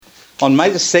On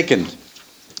May the 2nd,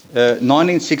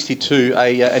 1962,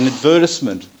 an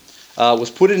advertisement was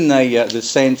put in the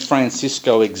San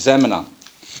Francisco Examiner.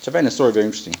 So I found the story very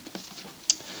interesting.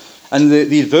 And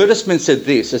the advertisement said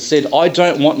this. It said, "I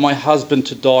don't want my husband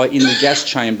to die in the gas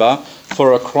chamber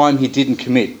for a crime he didn't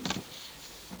commit."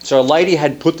 So a lady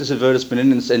had put this advertisement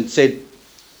in and said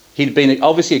he'd been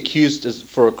obviously accused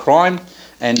for a crime,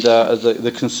 and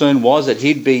the concern was that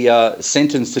he'd be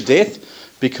sentenced to death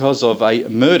because of a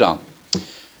murder.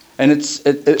 And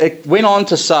it went on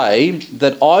to say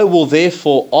that I will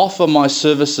therefore offer my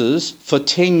services for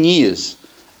 10 years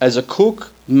as a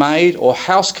cook, maid or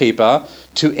housekeeper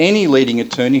to any leading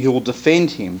attorney who will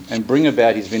defend him and bring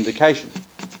about his vindication.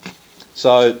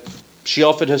 So she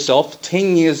offered herself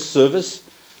 10 years service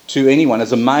to anyone,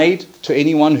 as a maid, to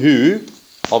anyone who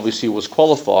obviously was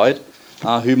qualified,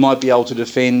 who might be able to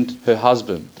defend her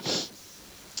husband.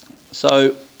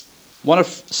 So one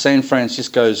of San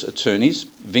Francisco's attorneys,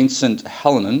 Vincent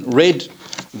Hallinan, read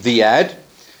the ad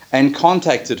and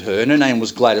contacted her, and her name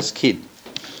was Gladys Kidd.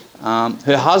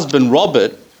 Her husband,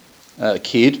 Robert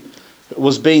Kidd,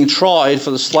 was being tried for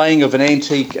the slaying of an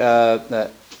antiques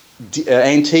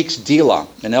dealer,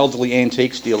 an elderly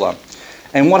antiques dealer.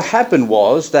 And what happened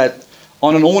was that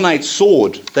on an ornate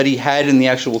sword that he had in the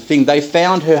actual thing, they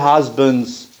found her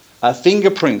husband's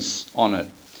fingerprints on it.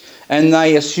 And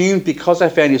they assumed, because they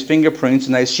found his fingerprints,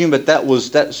 and they assumed that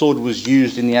that sword was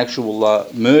used in the actual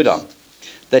murder,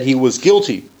 that he was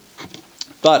guilty.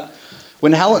 But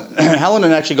when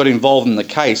Hallinan actually got involved in the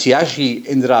case, he actually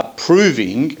ended up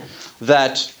proving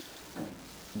that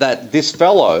this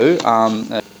fellow,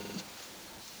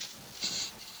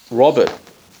 Robert,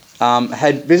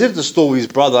 had visited the store with his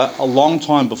brother a long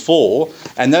time before,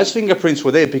 and those fingerprints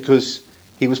were there because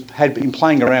he had been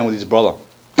playing around with his brother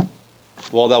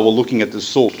while they were looking at the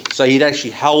sword. So he'd actually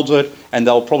held it, and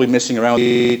they were probably messing around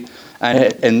with it,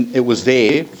 and it was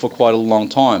there for quite a long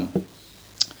time.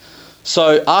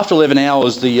 So after 11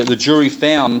 hours, the jury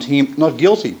found him not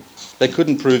guilty. They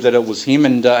couldn't prove that it was him,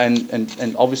 and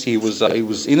obviously he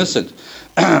was innocent.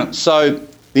 So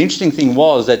the interesting thing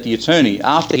was that the attorney,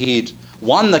 after he'd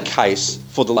won the case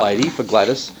for the lady, for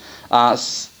Gladys,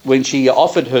 when she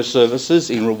offered her services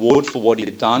in reward for what he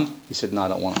had done, he said, "No, I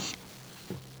don't want it."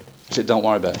 He said, "Don't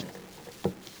worry about it."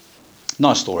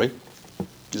 Nice story,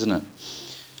 isn't it?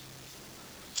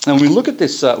 And when we look at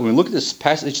this,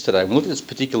 passage today, when we look at this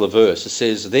particular verse, it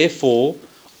says, "Therefore,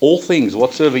 all things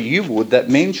whatsoever you would that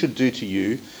men should do to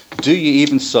you, do ye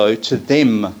even so to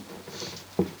them." All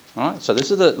right. So this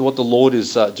is what the Lord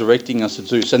is directing us to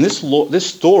do. So this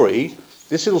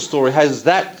little story has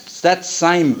that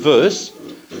same verse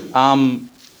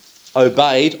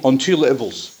obeyed on two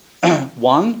levels.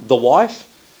 One, the wife,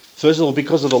 first of all,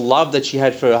 because of the love that she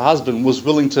had for her husband, was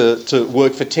willing to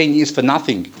work for 10 years for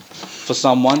nothing for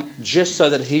someone just so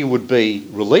that he would be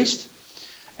released.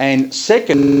 And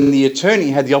second, the attorney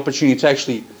had the opportunity to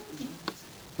actually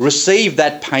receive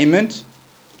that payment,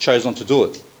 chose not to do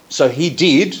it. So he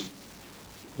did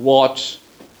what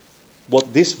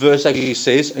this verse actually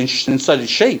says, and so did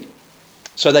she.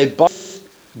 So they both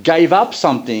gave up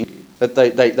something that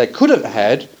they could have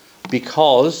had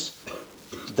because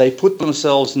they put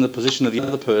themselves in the position of the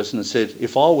other person and said,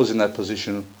 if I was in that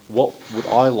position, what would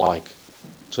I like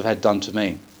to have had done to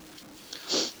me?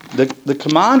 The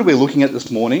command we're looking at this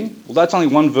morning, well, that's only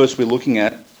one verse we're looking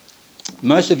at.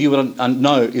 Most of you would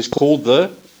know is called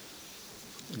the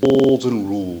Golden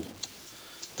Rule.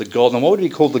 What would be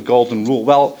called the Golden Rule?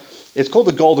 Well, it's called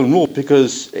the Golden Rule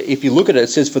because if you look at it, it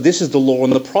says, "For this is the law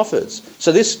and the prophets."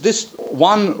 So this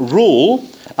one rule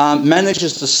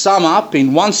manages to sum up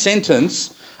in one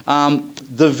sentence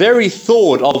the very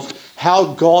thought of how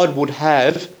God would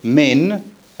have men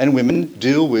and women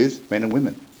deal with men and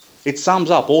women. It sums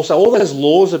up also all those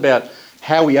laws about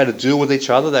how we are to deal with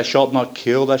each other. Thou shalt not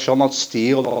kill, thou shalt not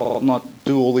steal, thou shalt not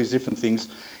do all these different things.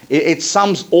 It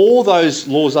sums all those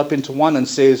laws up into one and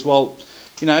says, well,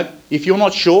 if you're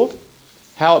not sure,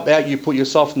 how about you put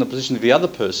yourself in the position of the other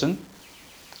person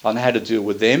on how to deal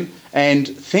with them and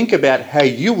think about how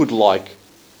you would like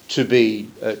to be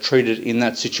treated in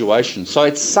that situation. So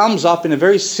it sums up in a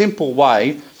very simple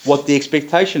way what the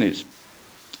expectation is.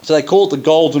 So they call it the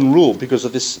Golden Rule because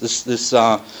of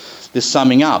this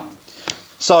summing up.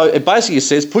 So it basically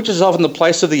says, put yourself in the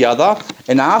place of the other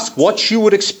and ask what you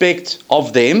would expect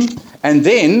of them, and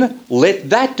then let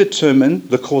that determine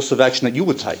the course of action that you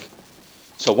would take.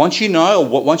 So once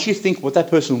you think what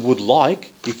that person would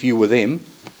like if you were them,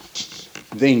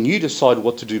 then you decide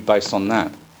what to do based on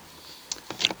that.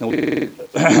 Now,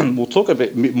 we'll talk a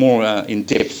bit more in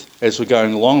depth as we're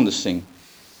going along this thing.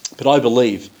 But I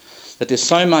believe that there's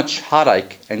so much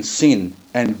heartache and sin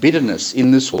and bitterness in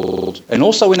this world, and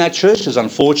also in our churches,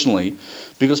 unfortunately,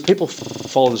 because people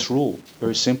follow this rule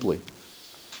very simply.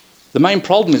 The main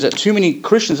problem is that too many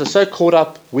Christians are so caught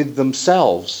up with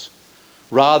themselves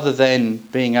rather than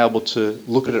being able to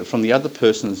look at it from the other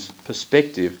person's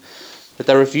perspective, that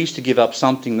they refuse to give up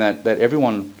something that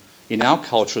everyone in our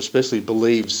culture especially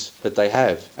believes that they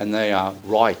have, and they are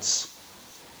rights.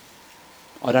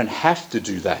 I don't have to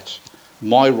do that.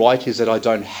 My right is that I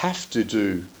don't have to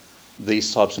do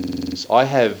these types of things. I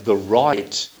have the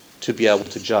right to be able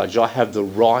to judge. I have the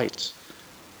right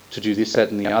to do this,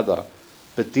 that and the other.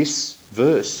 But this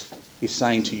verse is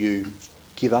saying to you,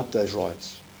 give up those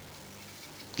rights.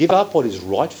 Give up what is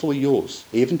rightfully yours,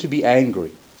 even to be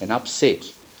angry and upset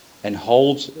and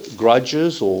hold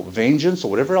grudges or vengeance or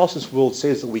whatever else this world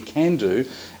says that we can do.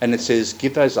 And it says,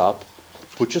 give those up,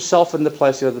 put yourself in the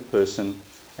place of the other person,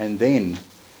 and then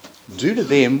do to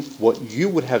them what you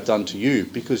would have done to you.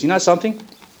 Because you know something?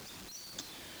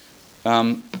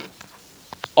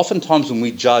 Oftentimes when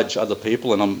we judge other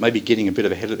people, and I'm maybe getting a bit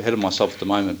of ahead of myself at the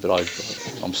moment, but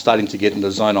I'm starting to get in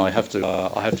the zone. I have to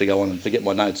go on and forget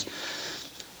my notes.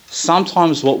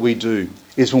 Sometimes what we do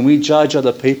is when we judge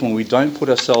other people and we don't put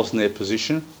ourselves in their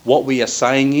position, what we are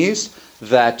saying is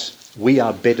that we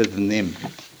are better than them,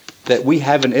 that we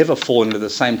haven't ever fallen into the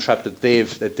same trap that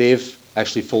they've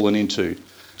actually fallen into.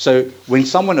 So when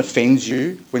someone offends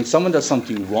you, when someone does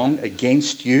something wrong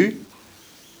against you,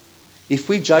 if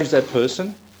we judge that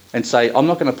person and say, I'm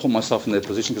not going to put myself in their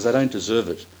position because they don't deserve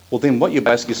it, well then what you're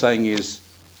basically saying is,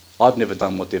 I've never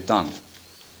done what they've done.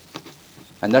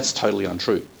 And that's totally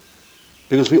untrue.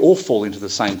 Because we all fall into the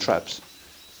same traps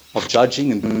of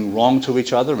judging and doing wrong to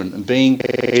each other and being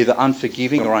either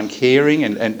unforgiving or uncaring,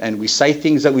 and we say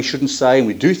things that we shouldn't say and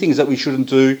we do things that we shouldn't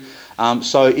do.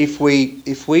 So if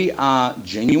we are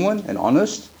genuine and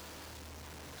honest,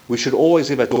 we should always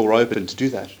leave our door open to do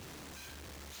that.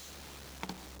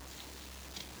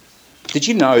 Did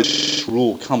you know this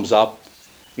rule comes up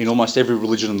in almost every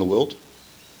religion in the world?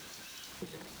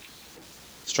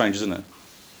 Strange, isn't it?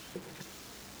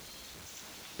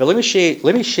 But let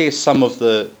me share some of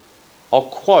I'll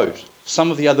quote some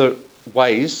of the other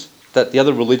ways that the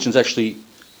other religions actually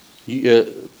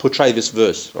portray this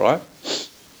verse, all right?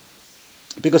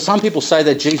 Because some people say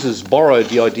that Jesus borrowed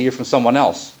the idea from someone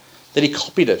else, that he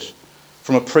copied it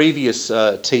from a previous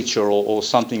teacher or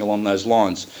something along those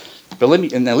lines. But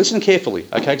now listen carefully,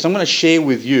 okay? Because I'm going to share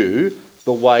with you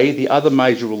the way the other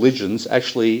major religions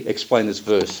actually explain this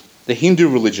verse. The Hindu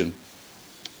religion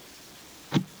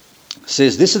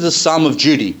says, this is the sum of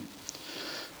duty.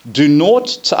 Do naught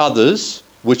to others,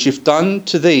 which if done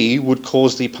to thee would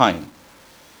cause thee pain.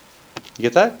 You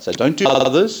get that? So don't do to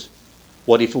others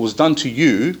what if it was done to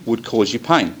you would cause you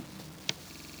pain.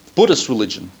 Buddhist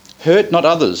religion, hurt not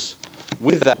others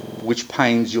with that which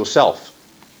pains yourself.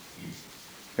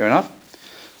 Fair enough?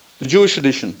 The Jewish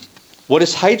tradition, what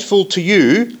is hateful to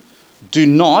you, do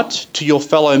not to your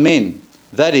fellow men.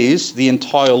 That is the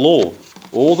entire law.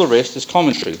 All the rest is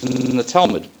commentary in the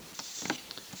Talmud.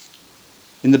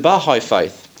 In the Baha'i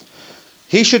faith,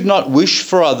 he should not wish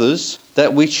for others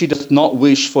that which he doth not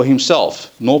wish for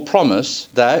himself, nor promise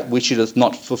that which he doth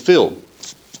not fulfill.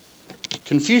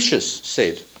 Confucius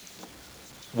said,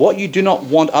 what you do not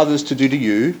want others to do to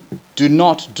you, do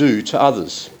not do to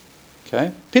others.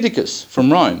 Okay? Pittacus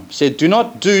from Rome said, do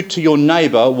not do to your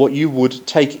neighbour what you would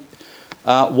take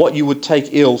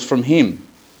ill from him.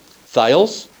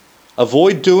 Thales,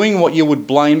 avoid doing what you would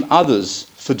blame others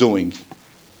for doing.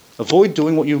 Avoid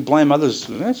doing what you would blame others.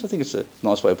 I think it's a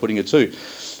nice way of putting it too.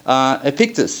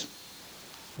 Epictetus,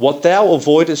 what thou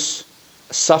avoidest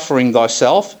suffering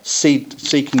thyself,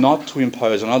 seek not to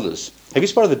impose on others. Have you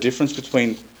spotted the difference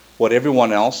between how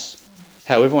everyone else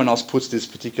puts this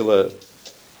particular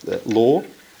law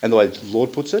and the way the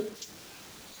Lord puts it?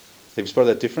 Have you spotted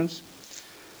that difference?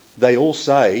 They all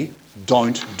say,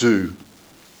 don't do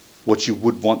what you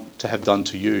would want to have done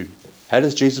to you. How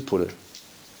does Jesus put it?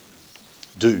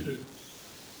 Do.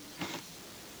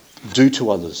 Do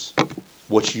to others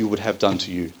what you would have done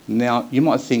to you. Now, you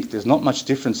might think there's not much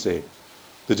difference there.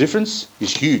 The difference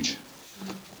is huge.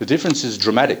 The difference is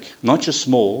dramatic, not just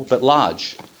small, but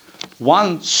large.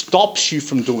 One stops you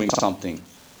from doing something,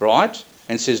 right?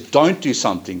 And says, don't do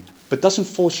something, but doesn't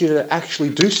force you to actually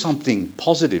do something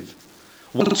positive.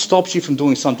 One stops you from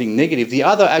doing something negative. The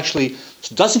other actually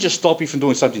doesn't just stop you from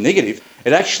doing something negative.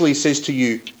 It actually says to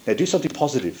you, now do something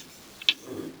positive.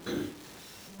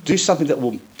 Do something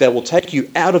that will take you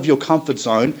out of your comfort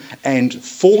zone and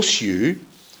force you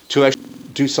to actually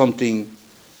do something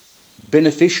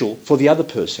beneficial for the other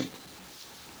person.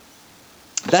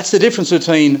 That's the difference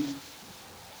between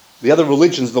the other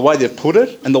religions, the way they've put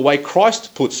it, and the way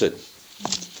Christ puts it.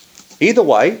 Either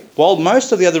way, while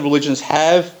most of the other religions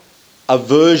have a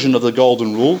version of the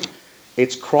golden rule,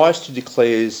 it's Christ who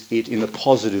declares it in a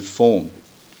positive form.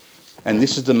 And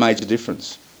this is the major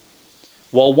difference.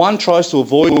 While one tries to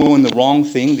avoid doing the wrong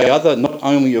thing, the other not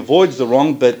only avoids the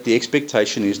wrong, but the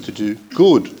expectation is to do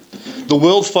good. The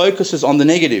world focuses on the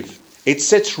negative. It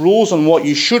sets rules on what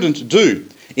you shouldn't do.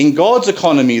 In God's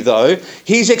economy, though,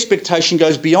 his expectation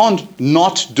goes beyond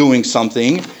not doing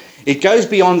something. It goes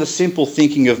beyond the simple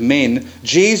thinking of men.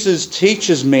 Jesus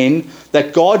teaches men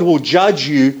that God will judge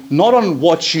you not on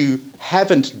what you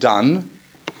haven't done,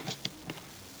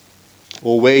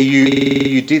 or where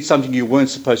you did something you weren't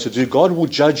supposed to do. God will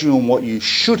judge you on what you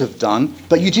should have done,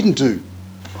 but you didn't do.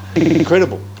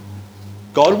 Incredible.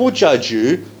 God will judge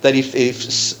you that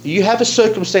if you have a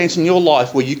circumstance in your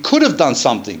life where you could have done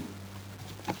something,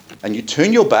 and you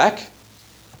turn your back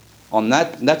on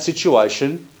that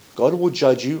situation, God will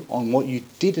judge you on what you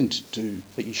didn't do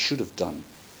that you should have done.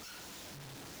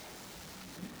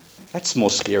 That's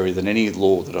more scary than any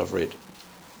law that I've read.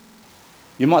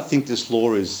 You might think this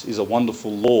law is a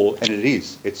wonderful law, and it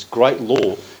is. It's great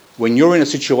law. When you're in a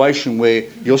situation where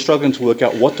you're struggling to work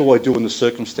out what do I do in the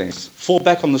circumstance, fall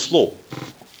back on this law,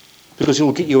 because it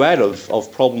will get you out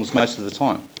of problems most of the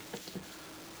time.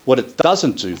 What it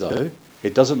doesn't do, though,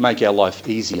 it doesn't make our life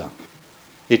easier.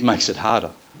 It makes it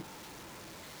harder.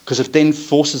 Because it then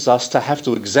forces us to have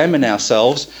to examine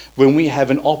ourselves when we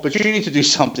have an opportunity to do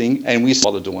something and we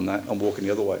bother doing that and walking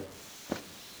the other way.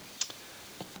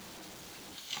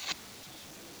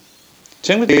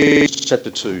 Turn with me to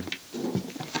chapter 2.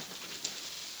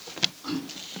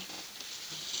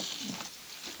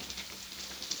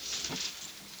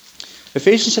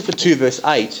 Ephesians chapter 2 verse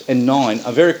 8 and 9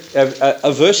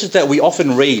 are verses that we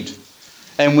often read,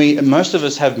 and most of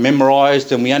us have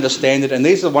memorised and we understand it, and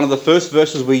these are one of the first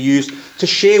verses we use to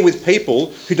share with people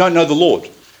who don't know the Lord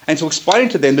and to explain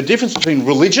to them the difference between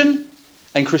religion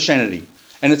and Christianity.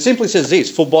 And it simply says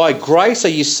this: "For by grace are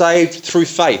you saved through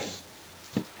faith,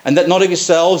 and that not of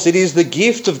yourselves, it is the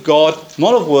gift of God,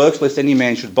 not of works, lest any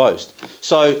man should boast."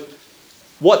 So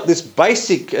what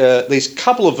these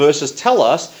couple of verses tell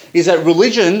us is that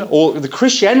religion, or the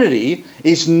Christianity,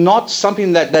 is not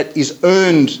something that is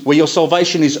earned, where your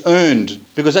salvation is earned,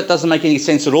 because that doesn't make any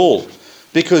sense at all.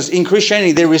 Because in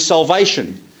Christianity there is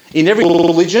salvation. In every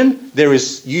religion there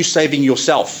is you saving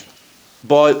yourself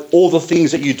by all the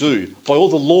things that you do, by all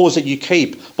the laws that you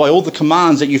keep, by all the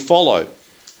commands that you follow.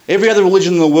 Every other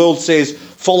religion in the world says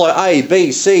follow A,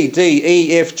 B, C, D,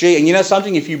 E, F, G. And you know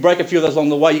something? If you break a few of those along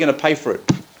the way, you're going to pay for it.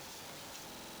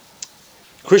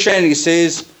 Christianity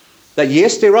says that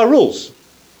yes, there are rules.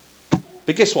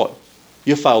 But guess what?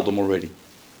 You've failed them already.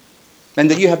 And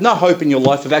that you have no hope in your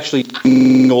life of actually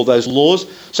doing all those laws.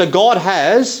 So God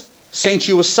has sent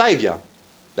you a saviour.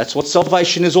 That's what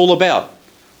salvation is all about.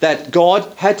 That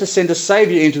God had to send a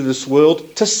saviour into this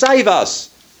world to save us.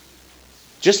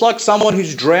 Just like someone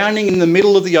who's drowning in the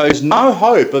middle of the ocean, no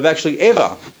hope of actually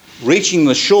ever reaching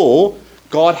the shore,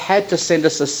 God had to send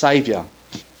us a saviour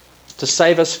to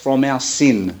save us from our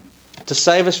sin, to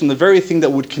save us from the very thing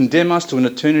that would condemn us to an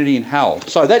eternity in hell.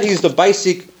 So that is the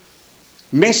basic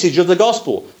message of the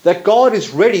gospel, that God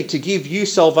is ready to give you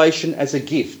salvation as a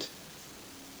gift.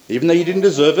 Even though you didn't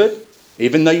deserve it,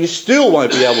 even though you still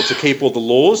won't be able to keep all the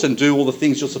laws and do all the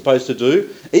things you're supposed to do,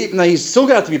 even though he's still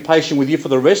going to have to be patient with you for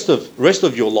the rest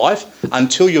of your life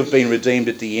until you've been redeemed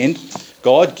at the end,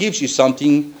 God gives you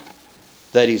something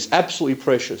that is absolutely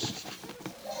precious.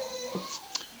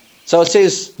 So it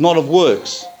says not of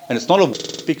works, and it's not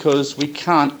of because we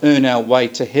can't earn our way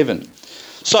to heaven.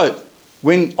 So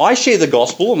when I share the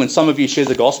gospel, and when some of you share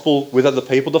the gospel with other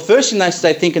people, the first thing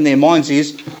they think in their minds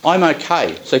is, I'm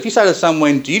okay. So if you say to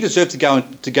someone, do you deserve to go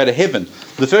to heaven?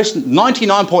 The first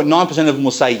 99.9% of them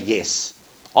will say, yes,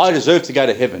 I deserve to go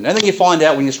to heaven. And then you find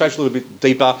out when you scratch a little bit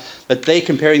deeper that they're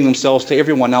comparing themselves to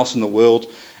everyone else in the world,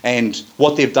 and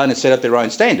what they've done is set up their own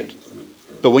standard.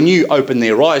 But when you open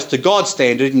their eyes to God's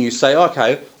standard and you say,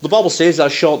 okay, the Bible says thou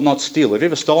shalt not steal. Have you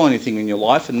ever stolen anything in your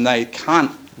life? And they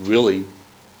can't really,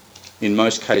 in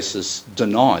most cases,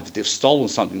 deny that they've stolen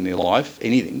something in their life,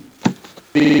 anything,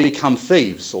 they become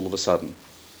thieves all of a sudden.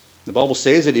 The Bible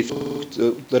says that if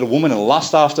that a woman and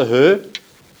lust after her,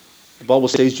 the Bible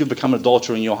says you become an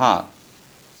adulterer in your heart.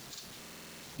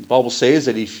 The Bible says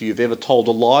that if you've ever told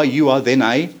a lie, you are then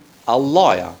a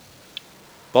liar.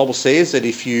 The Bible says that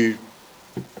if you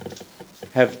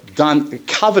have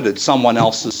coveted someone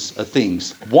else's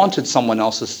things, wanted someone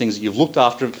else's things, that you've looked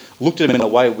after them, looked at them in a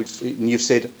way which, and you've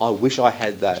said, I wish I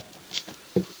had that.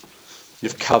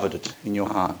 You've coveted in your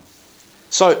heart.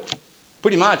 So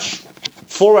Pretty much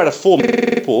 4 out of 4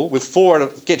 people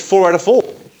get 4 out of 4.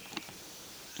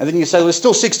 And then you say, well, there's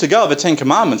still 6 to go of the 10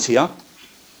 Commandments here.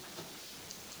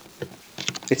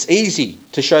 It's easy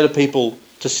to show to people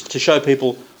to show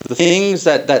people the things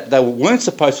that they weren't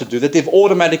supposed to do, that they've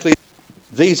automatically.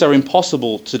 These are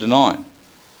impossible to deny.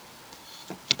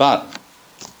 But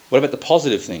what about the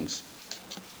positive things?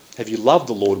 Have you loved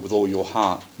the Lord with all your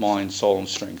heart, mind, soul, and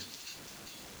strength?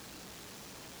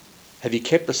 Have you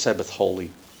kept the Sabbath holy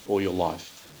all your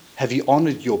life? Have you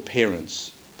honoured your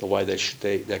parents the way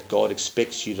that God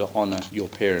expects you to honour your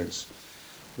parents?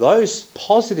 Those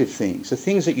positive things, the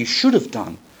things that you should have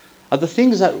done, are the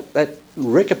things that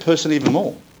wreck a person even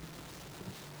more.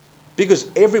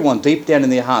 Because everyone deep down in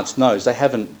their hearts knows they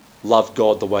haven't loved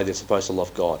God the way they're supposed to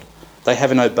love God. They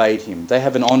haven't obeyed him. They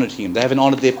haven't honoured him. They haven't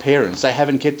honoured their parents. They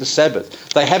haven't kept the Sabbath.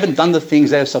 They haven't done the things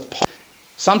they're supposed to.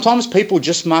 Sometimes people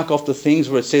just mark off the things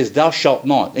where it says, thou shalt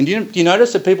not. And do you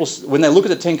notice that people, when they look at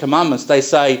the 10 Commandments, they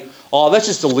say, oh, that's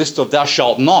just a list of thou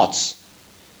shalt nots.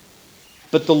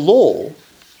 But the law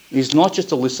is not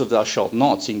just a list of thou shalt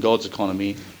nots in God's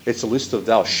economy. It's a list of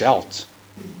thou shalt.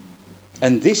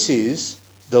 And this is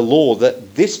the law,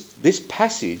 that this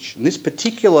passage, this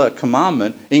particular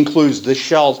commandment includes the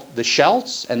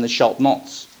shalts and the shalt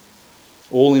nots,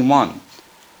 all in one.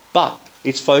 But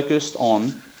it's focused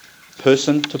on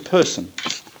person to person.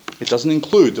 It doesn't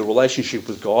include the relationship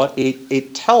with God.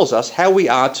 It tells us how we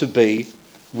are to be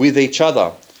with each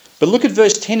other. But look at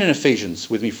verse 10 in Ephesians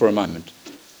with me for a moment.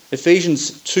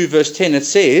 Ephesians 2 verse 10, it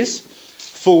says,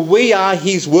 for we are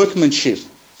his workmanship,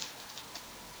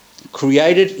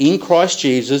 created in Christ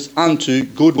Jesus unto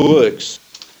good works,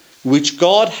 which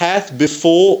God hath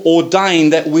before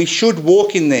ordained that we should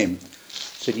walk in them.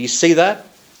 So do you see that?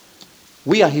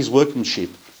 We are his workmanship.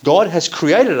 God has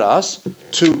created us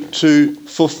to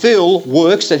fulfill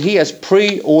works that he has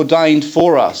preordained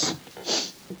for us.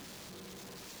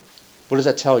 What does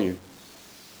that tell you?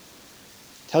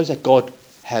 It tells you that God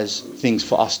has things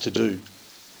for us to do.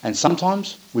 And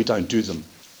sometimes we don't do them.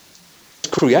 He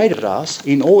created us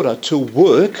in order to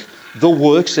work the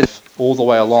works that all the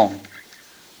way along.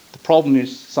 The problem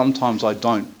is sometimes I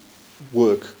don't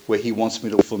work where he wants me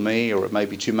to for me, or it may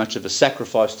be too much of a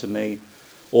sacrifice to me,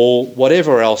 or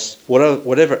whatever else,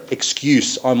 whatever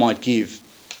excuse I might give.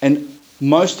 And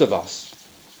most of us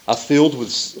are filled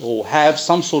with, or have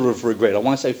some sort of regret. I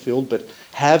won't say filled, but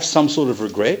have some sort of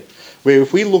regret, where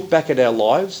if we look back at our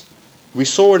lives, we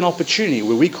saw an opportunity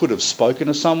where we could have spoken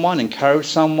to someone, encouraged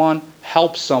someone,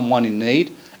 helped someone in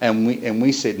need, and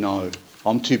we said, no,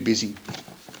 I'm too busy.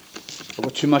 I've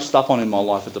got too much stuff on in my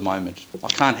life at the moment. I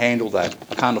can't handle that.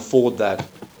 I can't afford that.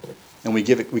 And we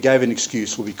gave an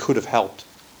excuse where we could have helped.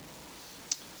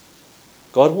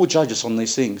 God will judge us on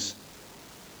these things,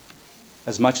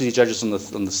 as much as he judges on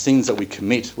the sins that we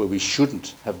commit where we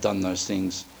shouldn't have done those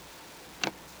things.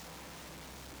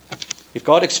 If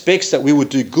God expects that we would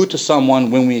do good to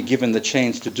someone when we are given the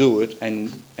chance to do it,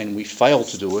 and we fail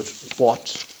to do it,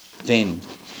 what then?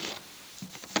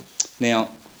 Now,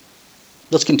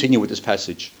 let's continue with this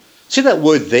passage. See that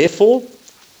word therefore?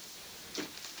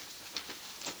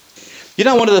 You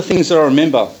know, one of the things that I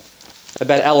remember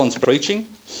about Alan's preaching,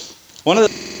 one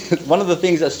of the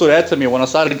things that stood out to me when I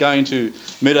started going to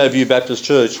Meadowview Baptist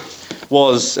Church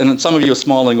was, and some of you are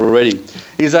smiling already,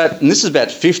 is that, and this is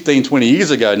about 15, 20 years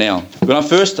ago now, when I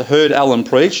first heard Alan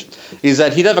preach, is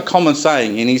that he'd have a common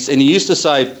saying, and he used to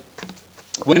say,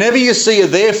 whenever you see a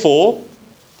therefore,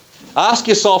 ask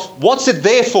yourself, what's it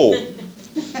there for? I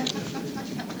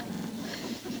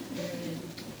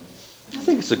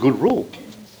think it's a good rule.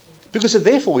 Because a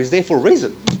therefore is there for a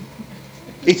reason.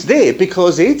 It's there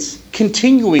because it's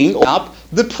continuing up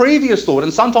the previous thought.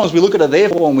 And sometimes we look at a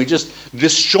therefore and we just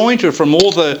disjoint it from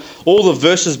all the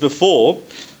verses before.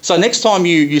 So next time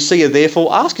you see a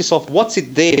therefore, ask yourself, what's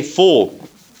it there for?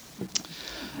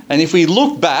 And if we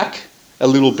look back a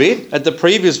little bit at the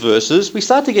previous verses, we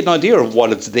start to get an idea of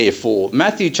what it's there for.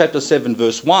 Matthew chapter 7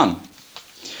 verse 1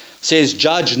 says,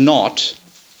 judge not.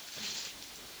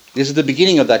 This is the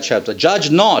beginning of that chapter. Judge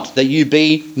not, that you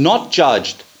be not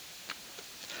judged.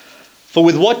 For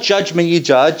with what judgment you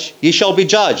judge, ye shall be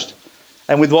judged.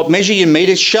 And with what measure you mete,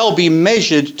 it shall be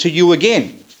measured to you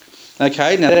again.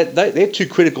 Okay, now they're two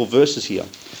critical verses here.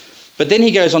 But then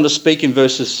he goes on to speak in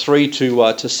verses 3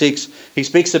 to 6. He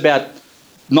speaks about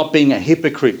not being a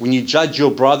hypocrite. When you judge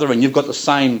your brother and you've got the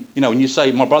same, when you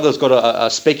say, my brother's got a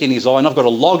speck in his eye and I've got a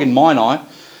log in mine eye,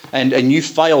 and you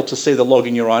fail to see the log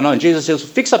in your own eye. And Jesus says,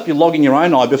 fix up your log in your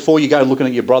own eye before you go looking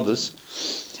at your brother's.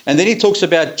 And then he talks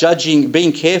about judging,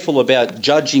 being careful about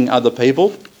judging other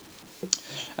people.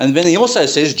 And then he also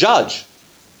says, judge.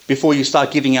 before you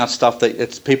start giving out stuff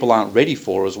that people aren't ready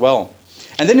for as well.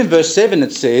 And then in verse 7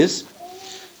 it says,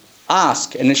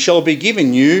 ask and it shall be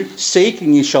given you, seek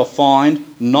and you shall find,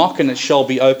 knock and it shall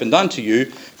be opened unto you.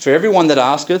 For everyone that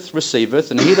asketh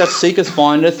receiveth, and he that seeketh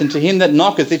findeth, and to him that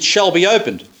knocketh it shall be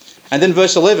opened. And then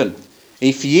verse 11,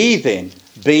 if ye then,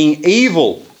 being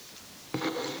evil,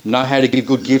 know how to give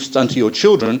good gifts unto your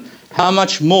children, how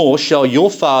much more shall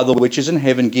your Father which is in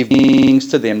heaven give things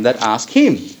to them that ask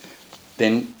him?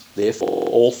 Then therefore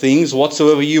all things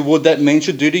whatsoever you would that men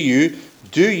should do to you,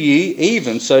 do ye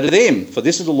even so to them. For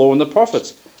this is the law and the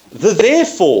prophets. The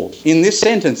therefore in this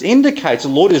sentence indicates the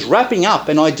Lord is wrapping up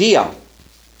an idea.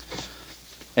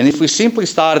 And if we simply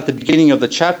start at the beginning of the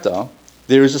chapter,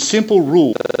 there is a simple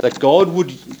rule that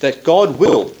God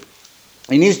will,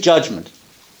 in his judgment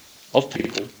of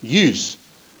people, use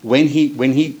when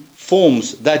he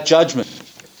forms that judgment,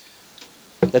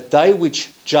 that they which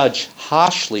judge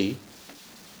harshly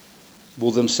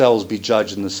will themselves be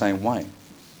judged in the same way.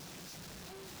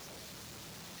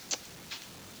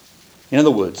 In other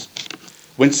words,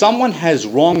 when someone has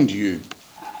wronged you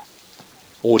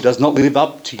or does not live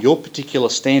up to your particular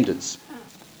standards,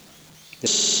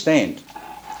 understand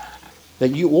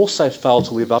that you also fail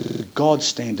to live up to God's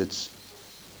standards.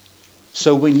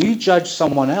 So when you judge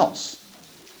someone else,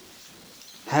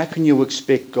 how can you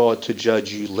expect God to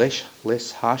judge you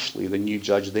less harshly than you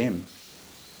judge them?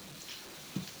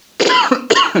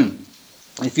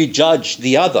 If you judge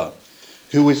the other,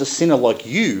 who is a sinner like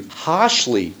you,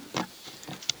 harshly,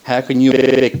 how can you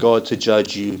expect God to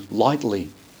judge you lightly?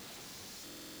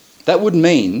 That would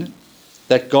mean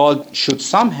that God should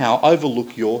somehow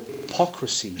overlook your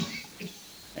hypocrisy,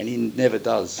 and he never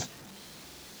does.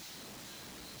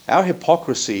 Our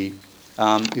hypocrisy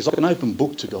is like an open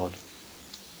book to God.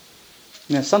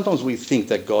 Now, sometimes we think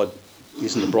that God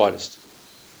isn't the brightest.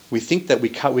 We think that we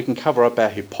can cover up our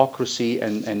hypocrisy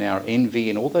and our envy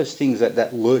and all those things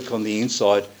that lurk on the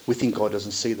inside. We think God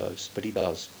doesn't see those, but he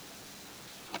does.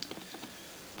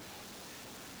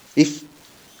 If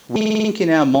we think in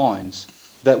our minds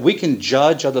that we can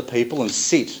judge other people and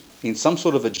sit in some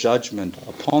sort of a judgment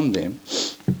upon them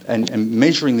and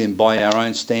measuring them by our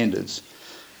own standards,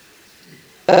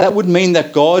 that would mean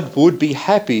that God would be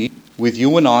happy with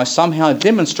you and I somehow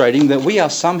demonstrating that we are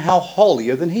somehow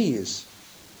holier than he is.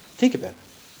 Think about it.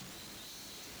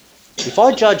 If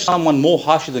I judge someone more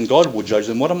harshly than God would judge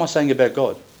them, what am I saying about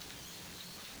God?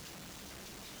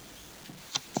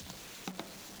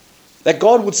 That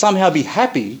God would somehow be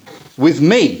happy with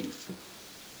me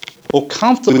or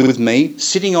comfortable with me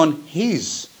sitting on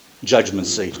his judgment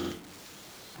seat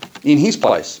in his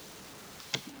place,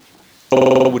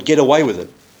 or would get away with it.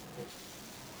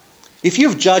 If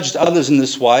you've judged others in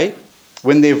this way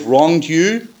when they've wronged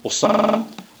you or someone,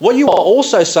 what you are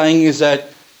also saying is that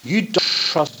you don't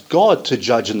trust God to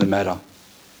judge in the matter.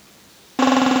 You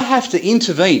have to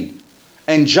intervene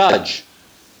and judge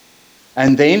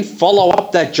and then follow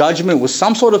up that judgment with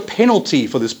some sort of penalty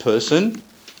for this person.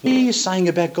 What are you saying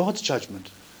about God's judgment?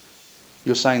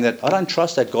 You're saying that I don't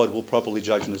trust that God will properly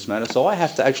judge in this matter, so I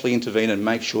have to actually intervene and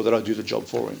make sure that I do the job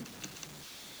for him.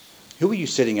 Who are you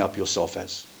setting up yourself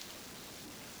as?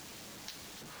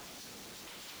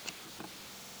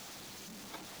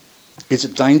 Is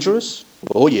it dangerous?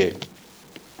 Oh yeah,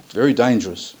 very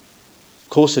dangerous. Of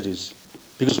course it is,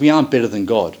 because we aren't better than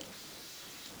God.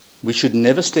 We should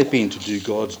never step in to do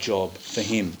God's job for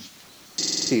him.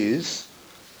 This is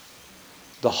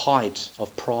the height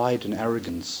of pride and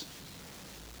arrogance.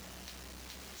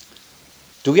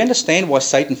 Do we understand why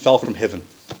Satan fell from heaven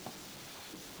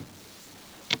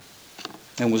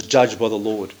and was judged by the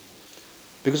Lord?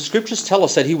 Because the scriptures tell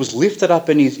us that he was lifted up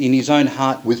in his own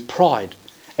heart with pride.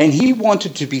 And he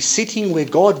wanted to be sitting where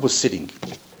God was sitting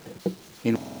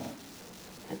in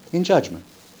judgment.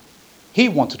 He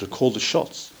wanted to call the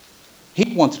shots.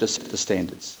 He wanted to set the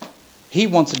standards. He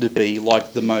wanted to be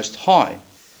like the Most High.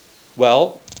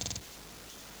 Well,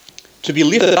 to be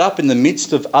lifted up in the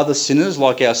midst of other sinners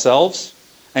like ourselves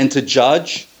and to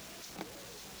judge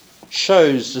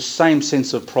shows the same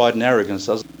sense of pride and arrogance,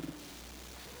 doesn't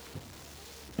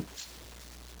it?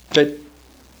 But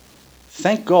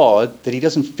thank God that he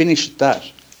doesn't finish at that.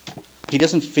 He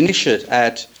doesn't finish it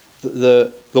at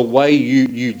the way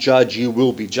you judge, you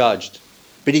will be judged.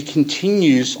 But he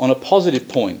continues on a positive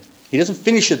point. He doesn't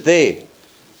finish it there.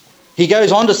 He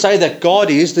goes on to say that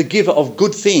God is the giver of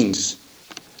good things.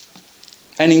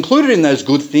 And included in those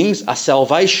good things are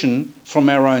salvation from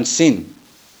our own sin.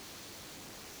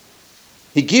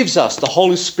 He gives us the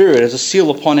Holy Spirit as a seal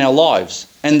upon our lives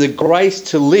and the grace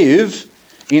to live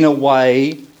in a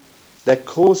way that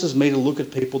causes me to look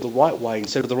at people the right way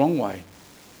instead of the wrong way.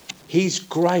 His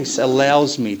grace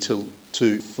allows me to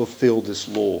fulfill this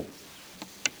law.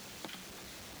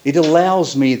 It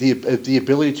allows me the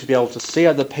ability to be able to see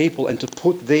other people and to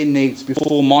put their needs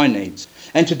before my needs,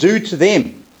 and to do to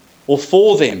them or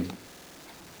for them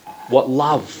what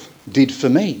love did for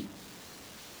me.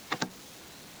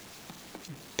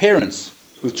 Parents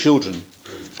with children,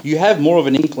 you have more of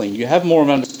an inkling, you have more of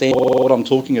an understanding of what I'm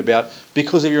talking about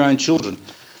because of your own children.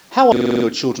 How often are your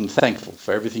children thankful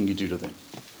for everything you do to them?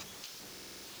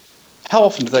 How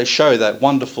often do they show that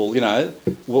wonderful,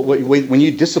 when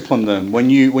you discipline them, when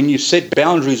you set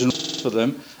boundaries for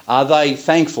them, are they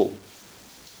thankful?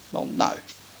 Well, no.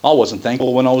 I wasn't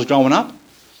thankful when I was growing up.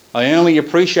 I only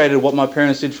appreciated what my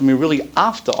parents did for me really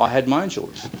after I had my own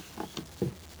children.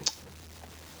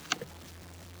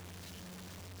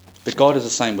 But God is the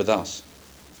same with us.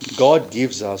 God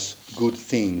gives us good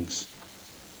things.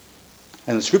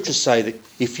 And the scriptures say that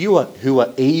if you who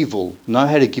are evil know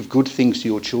how to give good things to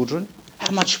your children,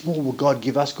 how much more will God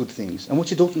give us good things? And what's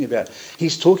he talking about?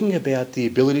 He's talking about the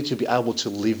ability to be able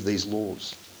to live these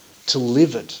laws, to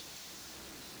live it.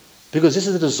 Because this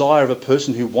is the desire of a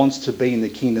person who wants to be in the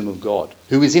kingdom of God,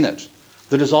 who is in it.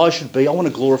 The desire should be, I want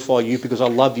to glorify you because I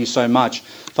love you so much.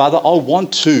 Father, I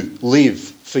want to live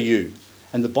for you.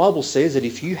 And the Bible says that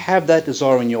if you have that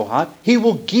desire in your heart, he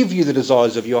will give you the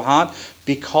desires of your heart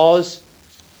because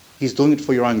he's doing it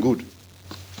for your own good.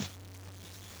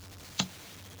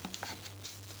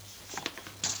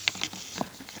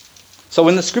 So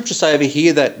when the scriptures say over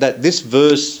here that this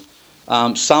verse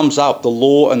sums up the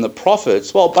law and the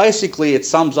prophets, well, basically it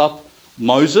sums up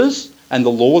Moses and the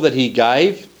law that he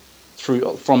gave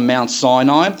from Mount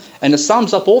Sinai, and it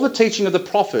sums up all the teaching of the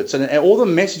prophets and all the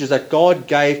messages that God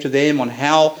gave to them on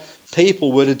how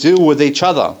people were to deal with each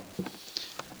other.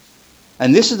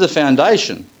 And this is the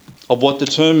foundation of what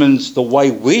determines the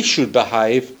way we should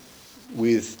behave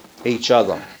with each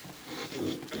other,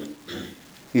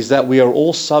 is that we are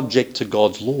all subject to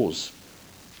God's laws.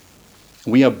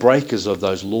 We are breakers of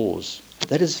those laws.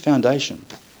 That is the foundation.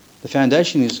 The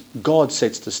foundation is God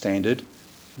sets the standard.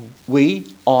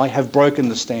 I have broken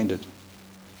the standard.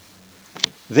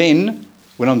 Then,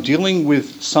 when I'm dealing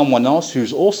with someone else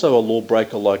who's also a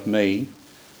lawbreaker like me,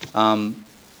 knowing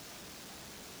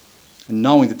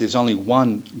that there's only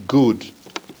one good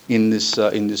in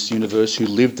this universe who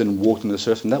lived and walked on this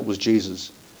earth, and that was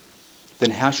Jesus,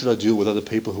 then how should I deal with other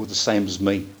people who are the same as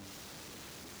me?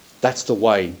 That's the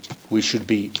way we should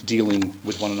be dealing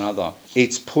with one another.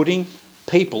 It's putting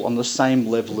people on the same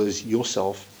level as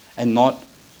yourself and not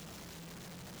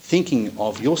thinking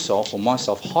of yourself or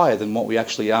myself higher than what we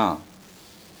actually are.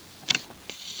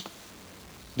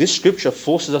 This scripture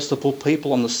forces us to put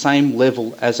people on the same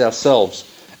level as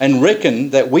ourselves and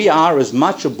reckon that we are as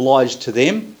much obliged to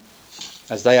them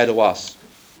as they are to us.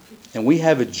 And we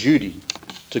have a duty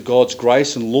to God's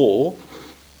grace and law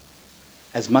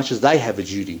as much as they have a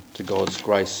duty to God's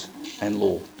grace and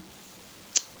law.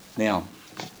 Now,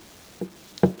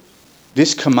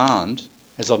 this command,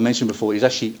 as I've mentioned before, is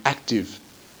actually active.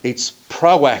 It's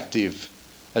proactive,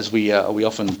 as we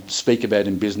often speak about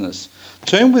in business.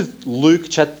 Turn to Luke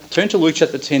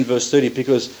chapter 10, verse 30,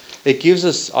 because it gives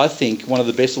us, I think, one of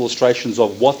the best illustrations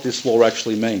of what this law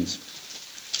actually means.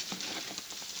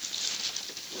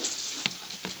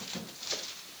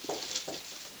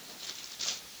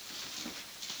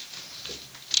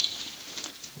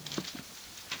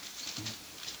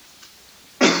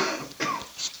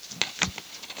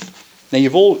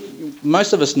 Now,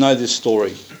 most of us know this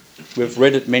story. We've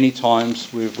read it many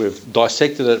times. We've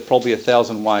dissected it probably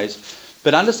 1,000 ways.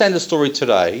 But understand the story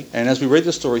today, and as we read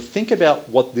the story, think about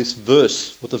what the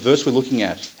verse we're looking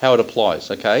at, how it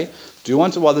applies, okay? Do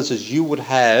unto others as you would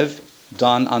have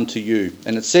done unto you.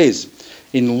 And it says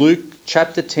in Luke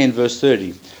chapter 10, verse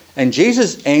 30, and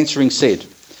Jesus answering said,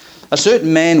 a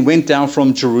certain man went down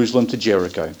from Jerusalem to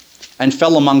Jericho and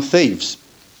fell among thieves,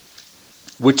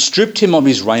 which stripped him of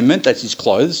his raiment, that's his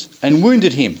clothes, and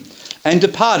wounded him, and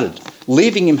departed,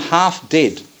 leaving him half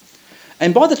dead.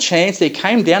 And by the chance there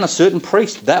came down a certain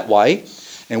priest that way,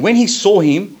 and when he saw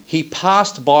him, he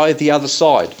passed by the other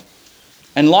side.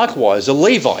 And likewise a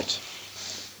Levite,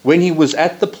 when he was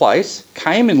at the place,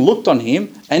 came and looked on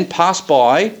him, and passed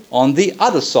by on the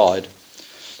other side.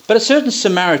 But a certain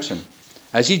Samaritan,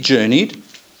 as he journeyed,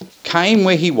 came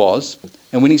where he was,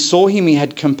 and when he saw him, he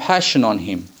had compassion on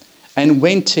him, and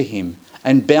went to him,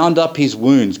 and bound up his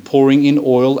wounds, pouring in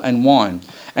oil and wine,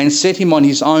 and set him on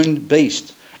his own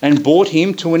beast, and brought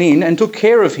him to an inn, and took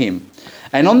care of him.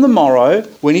 And on the morrow,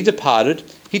 when he departed,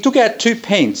 he took out 2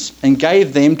 pence, and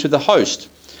gave them to the host,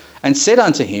 and said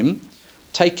unto him,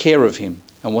 take care of him,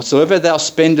 and whatsoever thou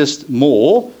spendest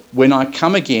more, when I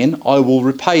come again, I will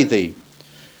repay thee.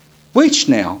 Which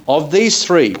now of these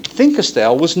three thinkest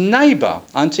thou was neighbour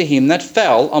unto him that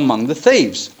fell among the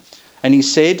thieves? And he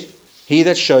said, He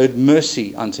that showed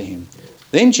mercy unto him.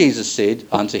 Then Jesus said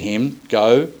unto him,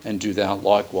 Go and do thou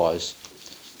likewise.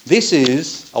 This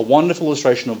is a wonderful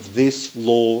illustration of this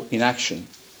law in action.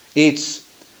 It's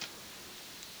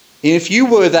if you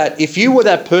were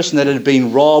that person that had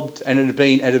been robbed and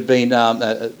had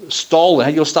been stolen,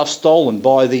 had your stuff stolen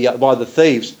by the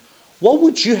thieves, what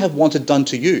would you have wanted done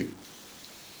to you?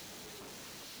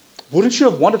 Wouldn't you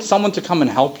have wanted someone to come and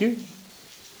help you?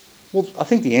 Well, I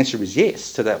think the answer is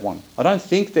yes to that one. I don't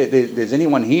think that there's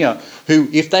anyone here who,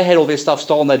 if they had all their stuff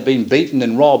stolen, they'd been beaten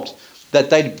and robbed, that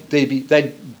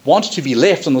they'd want to be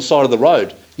left on the side of the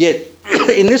road. Yet,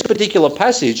 in this particular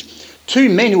passage, two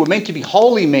men who were meant to be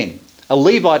holy men, a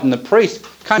Levite and a priest,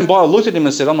 came by, looked at him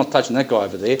and said, I'm not touching that guy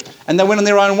over there. And they went on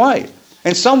their own way.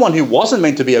 And someone who wasn't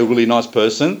meant to be a really nice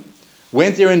person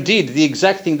went there and did the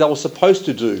exact thing they were supposed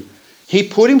to do. He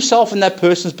put himself in that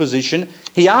person's position.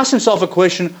 He asked himself a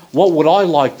question, what would I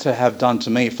like to have done to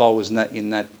me if I was in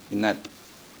that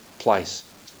place?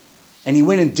 And he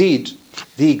went and did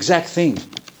the exact thing.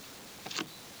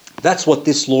 That's what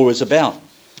this law is about.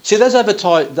 See, those other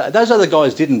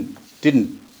guys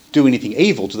didn't do anything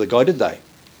evil to the guy, did they?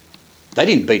 They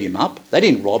didn't beat him up. They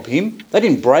didn't rob him. They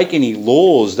didn't break any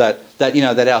laws that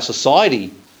our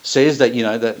society says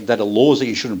that are laws that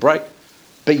you shouldn't break.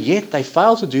 But yet they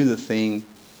failed to do the thing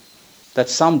that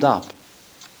summed up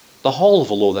the whole of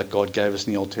the law that God gave us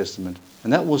in the Old Testament.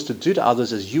 And that was to do to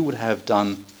others as you would have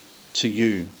done to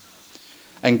you.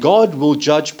 And God will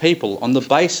judge people on the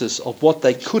basis of what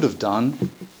they could have done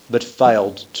but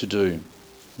failed to do.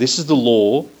 This is the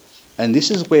law, and this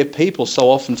is where people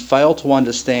so often fail to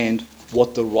understand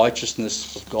what the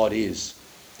righteousness of God is.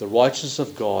 The righteousness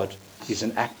of God is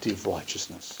an active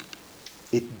righteousness.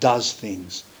 It does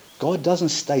things. God doesn't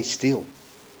stay still.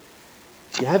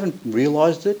 You haven't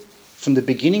realised it? From the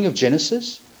beginning of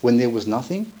Genesis, when there was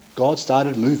nothing, God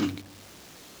started moving.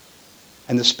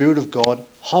 And the Spirit of God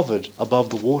hovered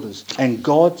above the waters. And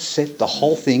God set the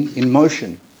whole thing in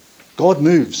motion. God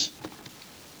moves.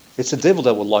 It's the devil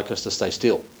that would like us to stay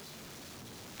still.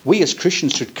 We as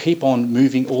Christians should keep on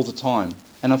moving all the time.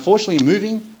 And unfortunately,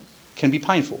 moving can be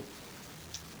painful.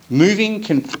 Moving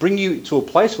can bring you to a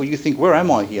place where you think, where am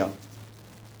I here?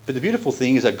 But the beautiful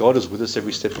thing is that God is with us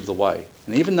every step of the way.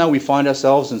 And even though we find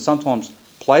ourselves in sometimes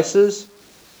places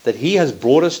that He has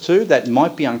brought us to that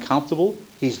might be uncomfortable,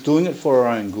 He's doing it for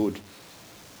our own good.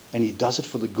 And He does it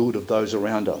for the good of those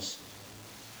around us.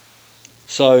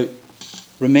 So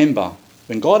remember,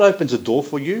 when God opens a door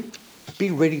for you,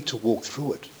 be ready to walk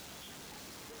through it.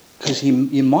 Because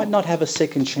you might not have a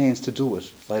second chance to do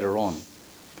it later on.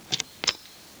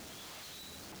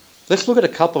 Let's look at a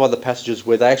couple of other passages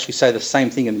where they actually say the same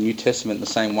thing in the New Testament in the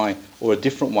same way or a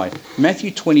different way.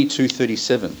 Matthew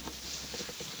 22:37.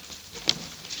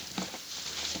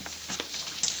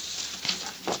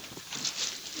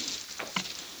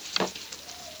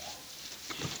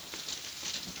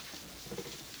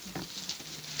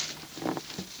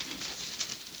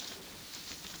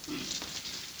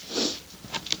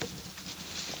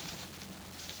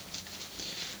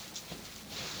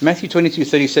 Matthew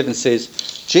 22:37 says,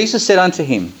 Jesus said unto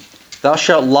him, Thou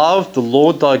shalt love the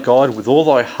Lord thy God with all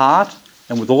thy heart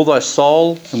and with all thy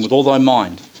soul and with all thy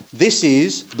mind. This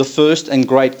is the first and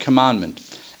great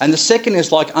commandment. And the second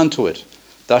is like unto it.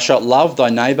 Thou shalt love thy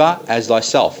neighbour as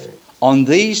thyself. On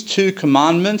these two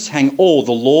commandments hang all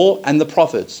the law and the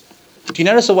prophets. Do you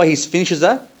notice the way he finishes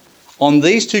that? On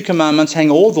these two commandments hang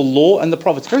all the law and the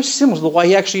prophets. Very similar to the way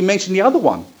he actually mentioned the other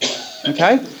one.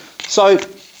 Okay? So,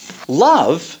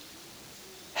 love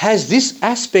has this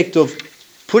aspect of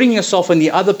putting yourself in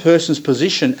the other person's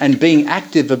position and being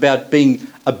active about being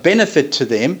a benefit to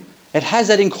them. It has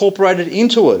that incorporated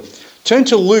into it. Turn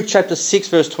to Luke chapter 6,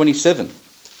 verse 27.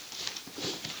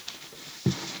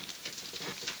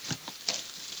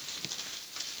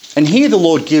 And here the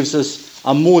Lord gives us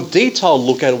a more detailed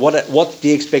look at what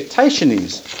the expectation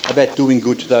is about doing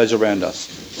good to those around us.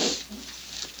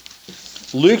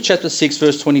 Luke chapter 6,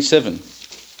 verse 27.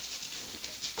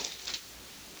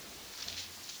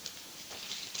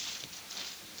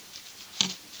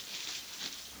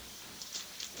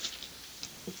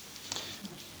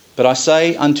 But I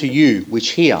say unto you which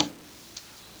hear,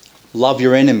 love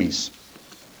your enemies,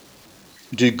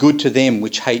 do good to them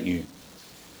which hate you,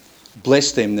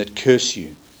 bless them that curse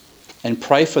you, and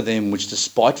pray for them which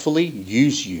despitefully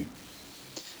use you.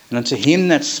 And unto him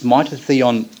that smiteth thee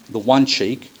on the one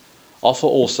cheek, offer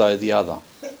also the other.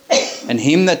 And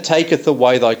him that taketh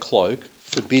away thy cloak,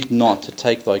 forbid not to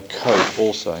take thy coat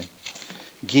also.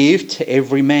 Give to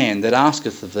every man that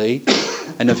asketh of thee,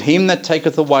 and of him that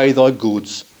taketh away thy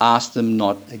goods, ask them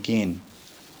not again.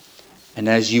 And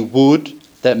as you would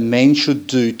that men should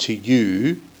do to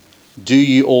you, do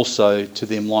you also to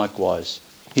them likewise.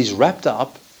 He's wrapped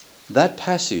up that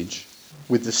passage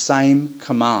with the same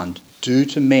command. Do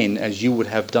to men as you would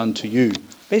have done to you.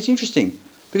 But it's interesting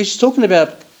because he's talking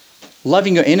about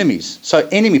loving your enemies. So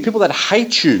people that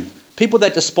hate you, people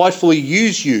that despitefully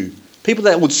use you, people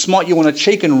that would smite you on a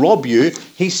cheek and rob you,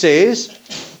 he says,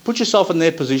 put yourself in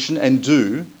their position and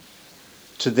do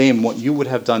to them what you would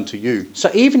have done to you.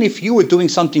 So even if you were doing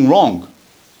something wrong,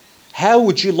 how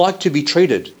would you like to be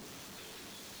treated?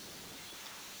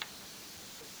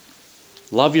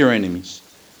 Love your enemies.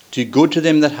 Do good to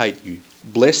them that hate you.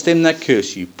 Bless them that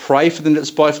curse you. Pray for them that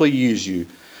spitefully use you.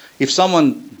 If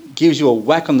someone gives you a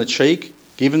whack on the cheek,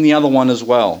 give them the other one as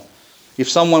well. If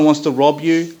someone wants to rob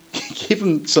you, give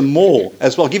him some more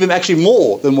as well. Give him actually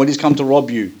more than what he's come to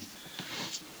rob you.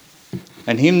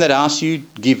 And him that asks you,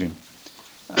 give him.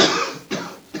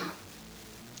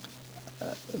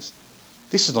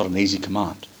 This is not an easy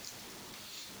command.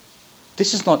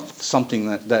 This is not something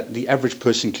that the average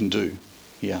person can do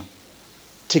here.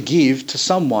 To give to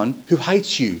someone who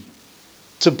hates you.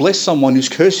 To bless someone who's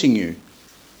cursing you.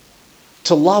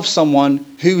 To love someone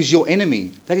who is your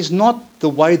enemy. That is not the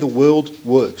way the world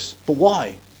works. But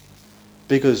why?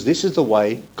 Because this is the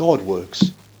way God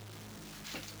works.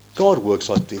 God works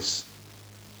like this.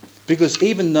 Because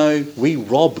even though we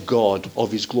rob God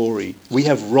of his glory, we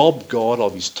have robbed God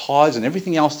of his tithes and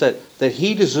everything else that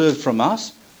he deserved from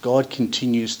us, God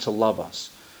continues to love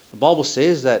us. The Bible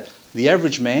says that the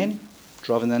average man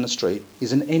driving down the street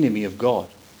is an enemy of God.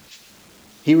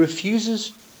 He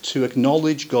refuses to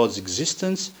acknowledge God's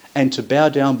existence and to bow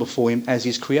down before him as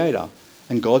his creator.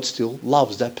 And God still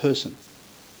loves that person.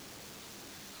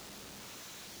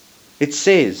 It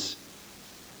says,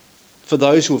 for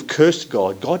those who have cursed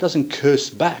God, God doesn't curse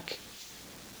back.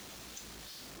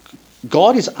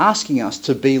 God is asking us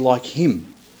to be like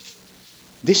him.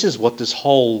 This is what this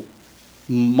whole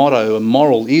motto and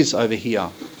moral is over here.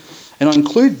 And I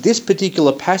include this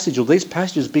particular passage or these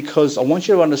passages because I want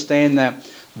you to understand that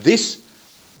this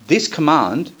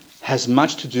command has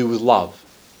much to do with love.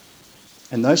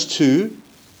 And those two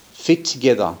fit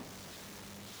together.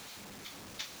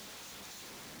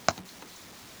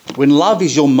 When love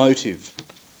is your motive,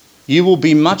 you will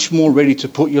be much more ready to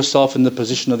put yourself in the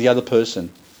position of the other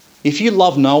person. If you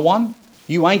love no one,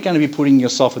 you ain't going to be putting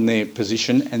yourself in their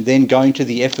position and then going to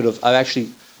the effort of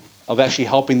actually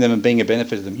helping them and being a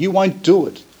benefit to them. You won't do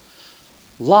it.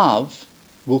 Love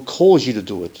will cause you to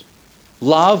do it.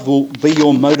 Love will be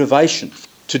your motivation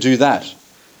to do that.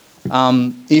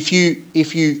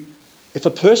 If a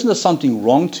person does something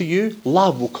wrong to you,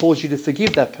 love will cause you to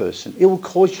forgive that person. It will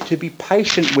cause you to be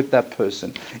patient with that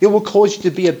person. It will cause you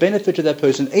to be a benefit to that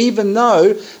person, even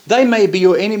though they may be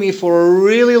your enemy for a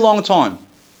really long time.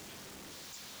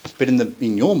 But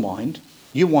in your mind,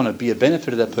 you want to be a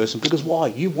benefit to that person because why?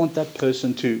 You want that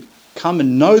person to come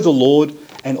and know the Lord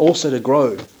and also to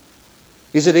grow.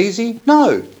 Is it easy?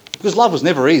 No, because love was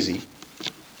never easy.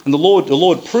 And the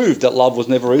Lord proved that love was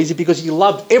never easy because he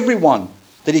loved everyone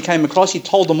that he came across. He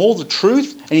told them all the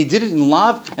truth and he did it in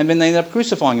love, and then they ended up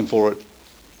crucifying him for it.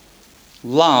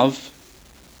 Love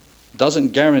doesn't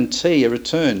guarantee a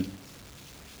return.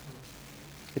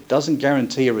 It doesn't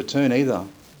guarantee a return either.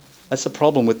 That's the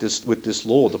problem with this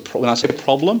law. When I say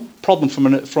problem from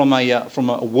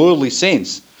a worldly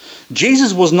sense.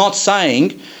 Jesus was not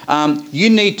saying you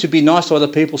need to be nice to other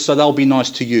people so they'll be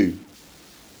nice to you.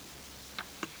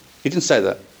 He didn't say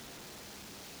that.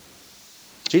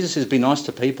 Jesus says be nice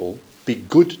to people, be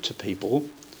good to people,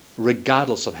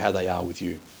 regardless of how they are with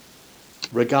you.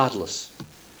 Regardless.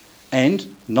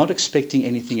 And not expecting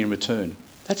anything in return.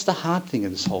 That's the hard thing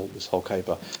in this whole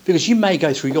caper. Because you may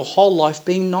go through your whole life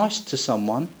being nice to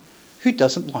someone who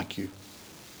doesn't like you.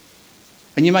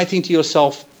 And you may think to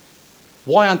yourself,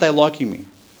 why aren't they liking me?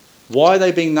 Why are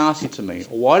they being nasty to me?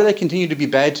 Or why do they continue to be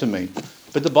bad to me?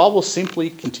 But the Bible simply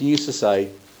continues to say,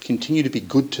 continue to be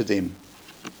good to them.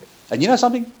 And you know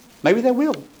something? Maybe they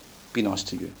will be nice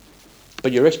to you.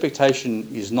 But your expectation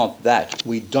is not that.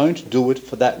 We don't do it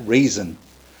for that reason.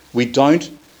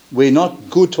 We're not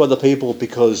good to other people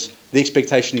because the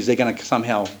expectation is they're going to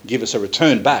somehow give us a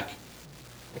return back.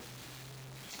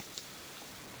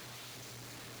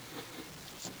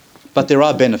 But there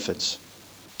are benefits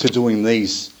to following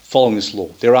this law.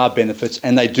 There are benefits,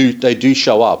 and they do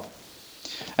show up.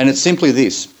 And it's simply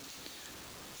this.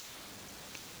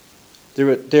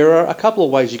 There are a couple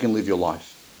of ways you can live your life.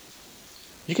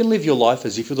 You can live your life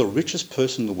as if you're the richest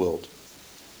person in the world.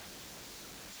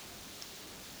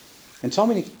 And tell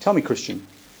me, Christian,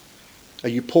 are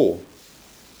you poor?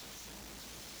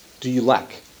 Do you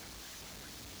lack?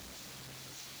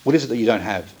 What is it that you don't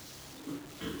have?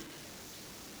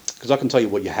 Because I can tell you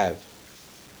what you have.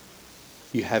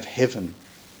 You have heaven.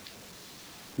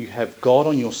 You have God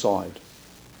on your side.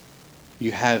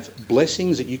 You have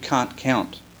blessings that you can't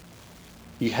count.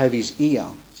 You have his ear.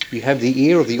 You have the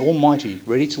ear of the Almighty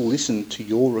ready to listen to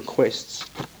your requests.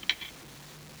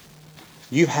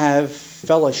 You have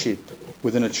fellowship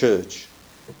within a church.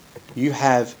 You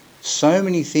have so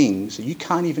many things that you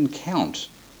can't even count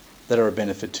that are a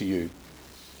benefit to you.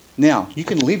 Now, you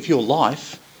can live your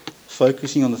life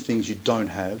focusing on the things you don't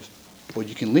have, or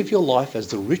you can live your life as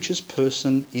the richest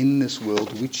person in this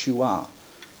world, which you are,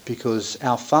 because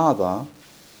our Father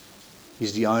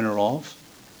is the owner of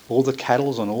all the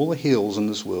cattle on all the hills in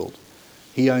this world.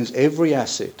 He owns every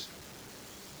asset.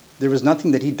 There is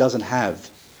nothing that he doesn't have,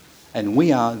 and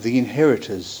we are the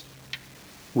inheritors.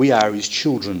 We are his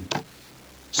children.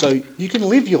 So you can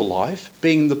live your life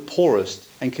being the poorest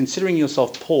and considering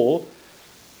yourself poor,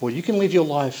 or you can live your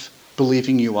life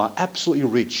believing you are absolutely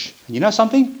rich. And you know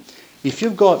something? If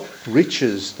you've got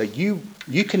riches that you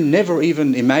can never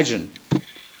even imagine,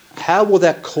 how will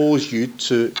that cause you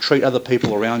to treat other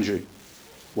people around you?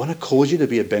 Won't it cause you to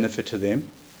be a benefit to them?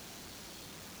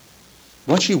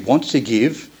 Won't you want to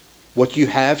give what you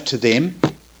have to them,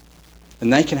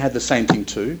 and they can have the same thing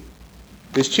too?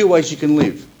 There's two ways you can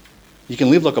live. You can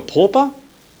live like a pauper,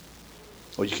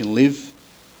 or you can live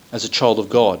as a child of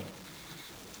God.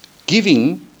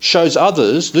 Giving shows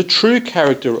others the true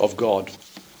character of God,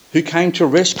 who came to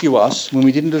rescue us when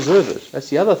we didn't deserve it. That's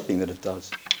the other thing that it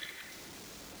does.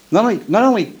 Not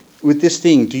only with this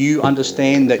thing do you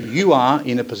understand that you are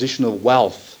in a position of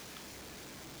wealth,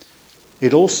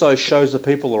 it also shows the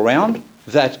people around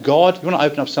that God... You want to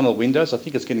open up some of the windows? I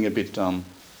think it's getting a bit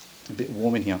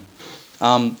warm in here.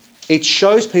 It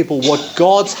shows people what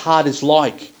God's heart is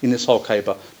like in this whole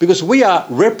caper, because we are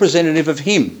representative of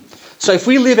him. So if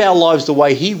we live our lives the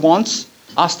way he wants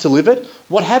us to live it,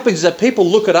 what happens is that people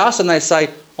look at us and they say,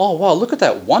 oh, wow, look at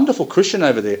that wonderful Christian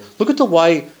over there. Look at the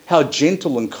way how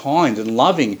gentle and kind and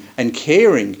loving and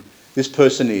caring this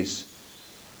person is.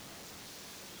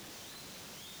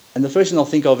 And the first thing they'll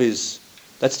think of is,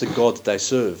 that's the God that they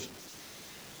serve.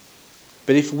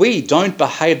 But if we don't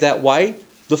behave that way,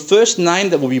 the first name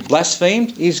that will be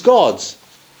blasphemed is God's.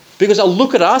 Because they'll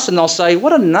look at us and they'll say,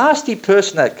 what a nasty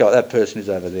person that person is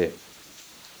over there.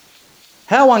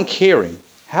 How uncaring,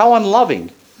 how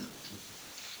unloving.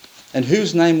 And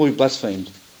whose name will be blasphemed?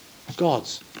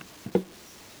 God's.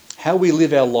 How we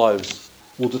live our lives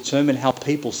will determine how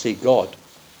people see God.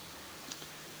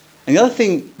 And the other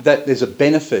thing that there's a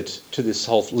benefit to this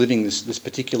whole living this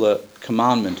particular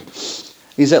commandment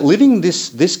is that living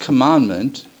this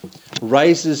commandment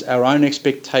raises our own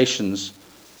expectations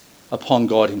upon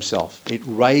God himself. It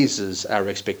raises our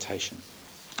expectation.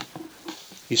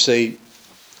 You see,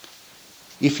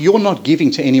 if you're not giving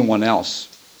to anyone else,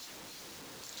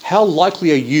 how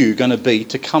likely are you going to be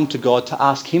to come to God to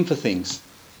ask him for things?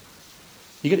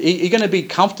 You're going to be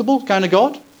comfortable going to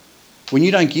God when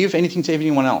you don't give anything to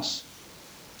anyone else?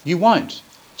 You won't.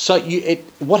 So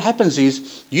what happens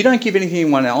is you don't give anything to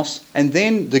anyone else, and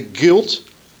then the guilt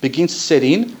begins to set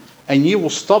in, and you will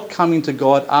stop coming to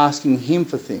God asking him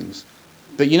for things.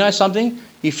 But you know something?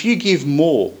 If you give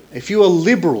more, if you are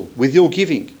liberal with your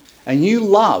giving, and you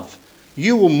love,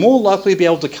 you will more likely be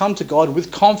able to come to God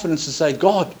with confidence and say,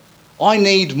 God, I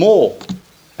need more.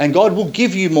 And God will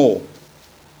give you more.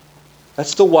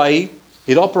 That's the way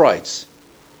it operates.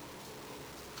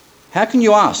 How can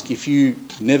you ask if you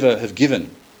never have given?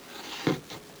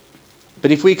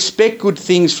 But if we expect good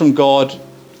things from God,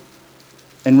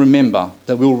 and remember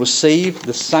that we'll receive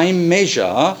the same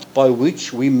measure by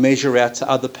which we measure out to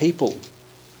other people.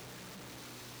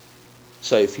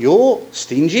 So if you're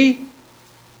stingy,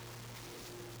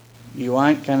 you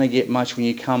aren't going to get much when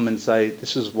you come and say,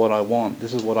 this is what I want,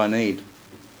 this is what I need.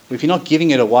 If you're not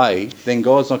giving it away, then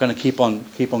God's not going to keep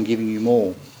on giving you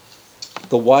more.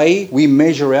 The way we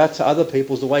measure out to other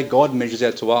people is the way God measures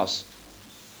out to us.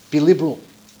 Be liberal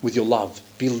with your love.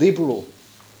 Be liberal.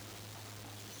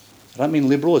 I don't mean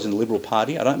liberal as in the Liberal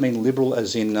Party. I don't mean liberal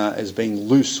as in as being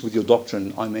loose with your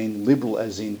doctrine. I mean liberal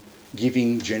as in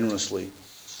giving generously.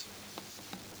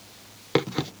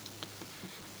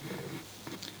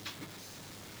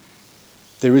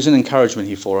 There is an encouragement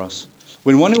here for us.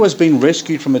 When one who has been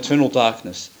rescued from eternal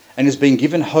darkness and has been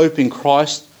given hope in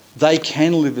Christ, they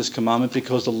can live this commandment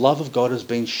because the love of God has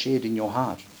been shed in your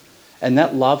heart. And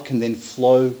that love can then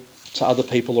flow to other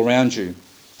people around you.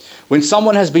 When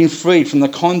someone has been freed from the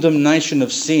condemnation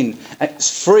of sin, and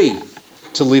is free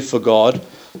to live for God,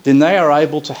 then they are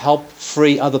able to help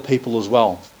free other people as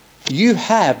well. You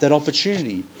have that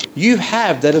opportunity. You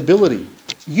have that ability.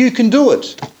 You can do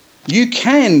it. You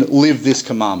can live this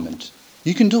commandment.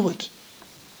 You can do it.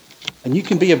 And you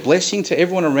can be a blessing to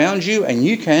everyone around you, and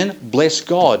you can bless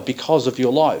God because of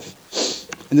your life.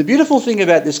 And the beautiful thing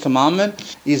about this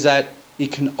commandment is that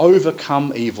it can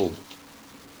overcome evil.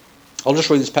 I'll just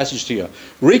read this passage to you.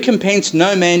 Recompense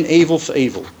no man evil for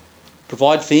evil.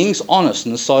 Provide things honest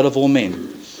in the sight of all men.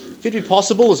 If it be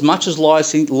possible, as much as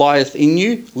lieth in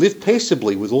you, live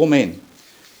peaceably with all men.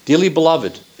 Dearly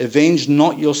beloved, avenge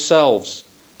not yourselves,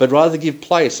 but rather give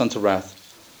place unto wrath.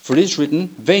 For it is written,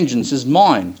 Vengeance is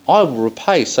mine, I will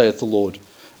repay, saith the Lord.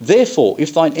 Therefore,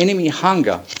 if thine enemy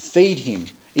hunger, feed him.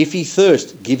 If he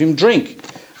thirst, give him drink.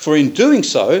 For in doing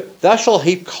so, thou shalt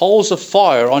heap coals of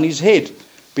fire on his head.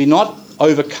 Be not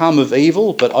overcome of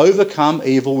evil, but overcome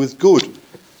evil with good.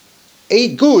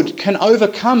 Good can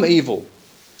overcome evil.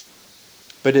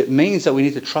 But it means that we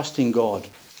need to trust in God.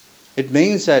 It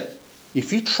means that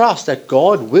if you trust that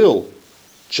God will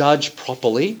judge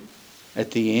properly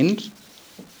at the end,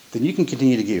 then you can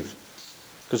continue to give.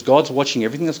 Because God's watching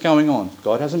everything that's going on.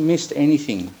 God hasn't missed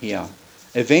anything here.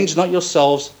 Avenge not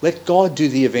yourselves. Let God do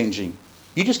the avenging.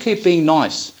 You just keep being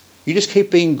nice. You just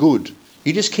keep being good.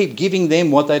 You just keep giving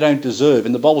them what they don't deserve.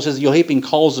 And the Bible says that you're heaping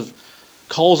coals of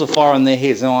fire on their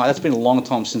heads. Now, that's been a long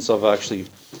time since I've actually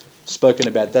spoken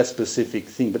about that specific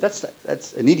thing. But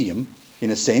that's an idiom,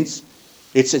 in a sense.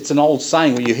 It's an old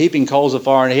saying where you're heaping coals of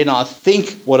fire on your head. And I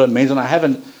think what it means, and I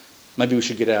haven't, maybe we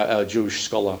should get our Jewish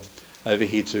scholar over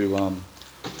here to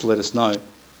let us know.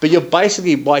 But you're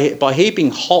basically, by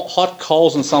heaping hot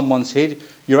coals on someone's head,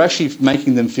 you're actually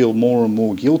making them feel more and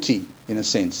more guilty, in a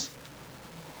sense.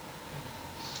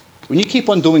 When you keep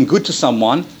on doing good to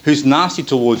someone who's nasty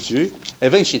towards you,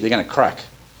 eventually they're going to crack,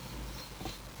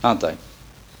 aren't they?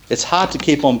 It's hard to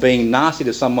keep on being nasty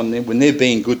to someone when they're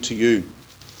being good to you.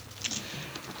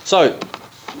 So,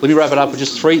 let me wrap it up with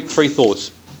just three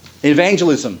thoughts.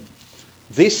 Evangelism.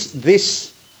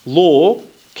 This law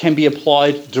can be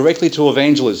applied directly to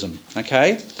evangelism,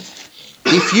 okay?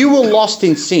 If you were lost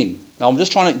in sin, now I'm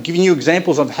just trying to give you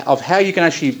examples of how you can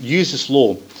actually use this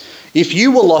law. If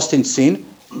you were lost in sin,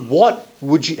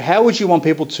 how would you want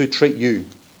people to treat you?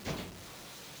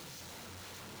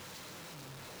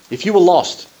 If you were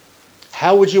lost,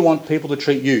 how would you want people to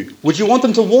treat you? Would you want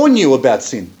them to warn you about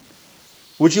sin?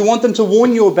 Would you want them to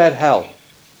warn you about hell?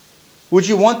 Would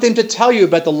you want them to tell you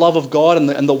about the love of God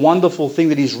and the wonderful thing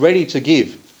that He's ready to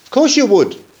give? Of course you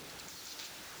would.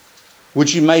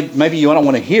 Would you maybe you don't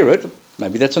want to hear it?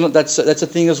 Maybe that's a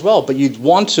thing as well. But you'd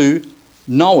want to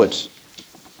know it.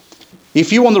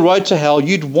 If you're on the road to hell,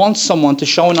 you'd want someone to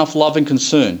show enough love and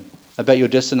concern about your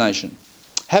destination.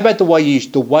 How about the way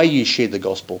you share the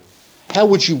gospel? How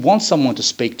would you want someone to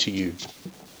speak to you?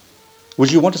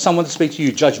 Would you want someone to speak to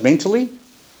you judgmentally?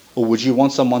 Or would you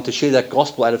want someone to share that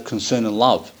gospel out of concern and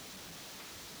love?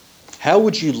 How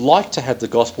would you like to have the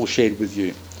gospel shared with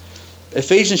you?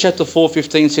 Ephesians chapter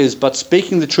 4:15 says, But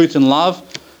speaking the truth in love,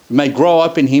 we may grow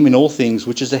up in Him in all things,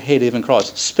 which is the head, even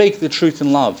Christ. Speak the truth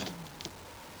in love.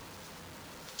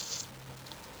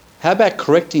 How about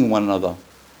correcting one another?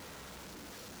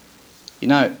 You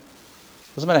know,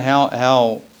 it doesn't matter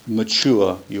how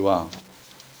mature you are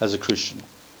as a Christian.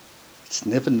 It's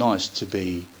never nice to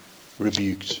be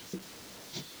rebuked.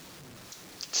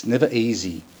 It's never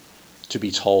easy to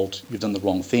be told you've done the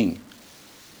wrong thing.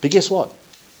 But guess what?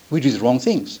 We do the wrong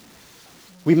things.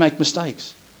 We make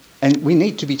mistakes. And we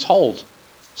need to be told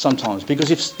sometimes. Because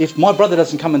if my brother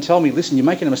doesn't come and tell me, listen, you're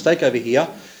making a mistake over here,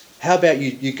 how about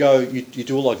you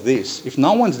do it like this? If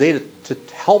no one's there to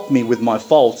help me with my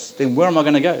faults, then where am I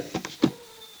going to go?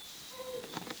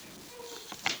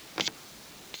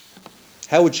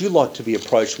 How would you like to be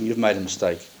approached when you've made a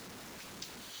mistake?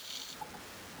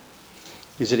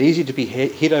 Is it easy to be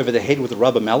hit over the head with a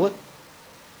rubber mallet?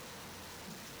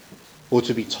 Or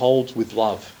to be told with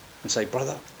love and say,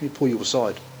 brother, let me pull you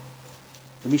aside.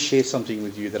 Let me share something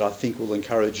with you that I think will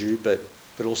encourage you, but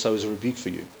also is a rebuke for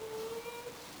you.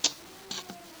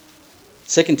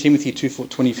 2 Timothy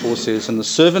 2:24 says, And the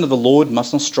servant of the Lord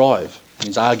must not strive,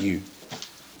 means argue,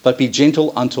 but be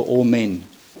gentle unto all men,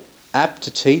 apt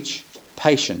to teach,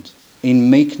 patient, in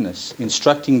meekness,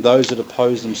 instructing those that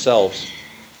oppose themselves.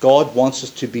 God wants us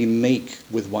to be meek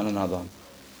with one another.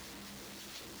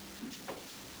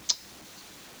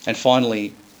 And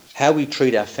finally, how we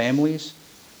treat our families,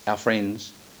 our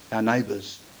friends, our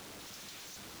neighbours.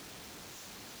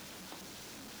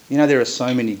 You know, there are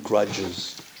so many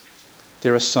grudges.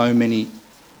 There are so many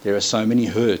There are so many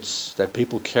hurts that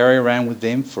people carry around with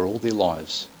them for all their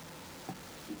lives,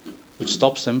 which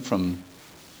stops them from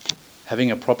having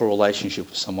a proper relationship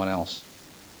with someone else.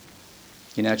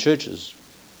 In our churches,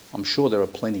 I'm sure there are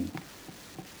plenty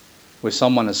where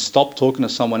someone has stopped talking to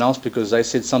someone else because they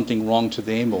said something wrong to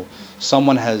them, or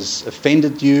someone has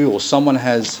offended you, or someone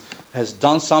has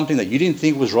done something that you didn't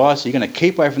think was right, so you're going to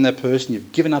keep away from that person.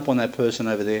 You've given up on that person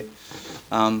over there.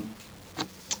 How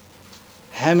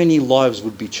many lives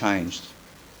would be changed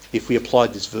if we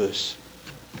applied this verse?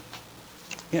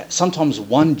 Sometimes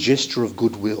one gesture of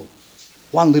goodwill,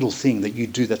 one little thing that you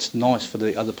do that's nice for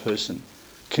the other person,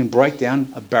 can break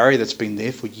down a barrier that's been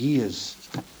there for years.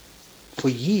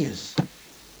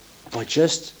 By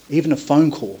just even a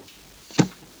phone call.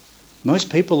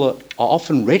 Most people are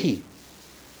often ready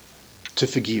to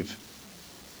forgive.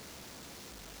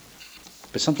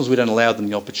 But sometimes we don't allow them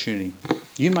the opportunity.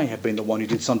 You may have been the one who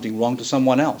did something wrong to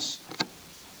someone else.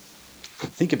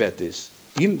 Think about this.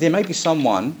 There may be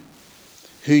someone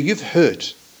who you've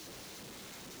hurt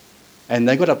and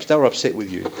they were upset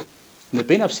with you. And they've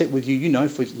been upset with you,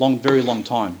 for a very long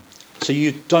time. So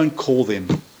you don't call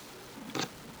them.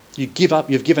 You've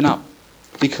given up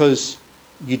because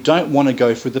you don't want to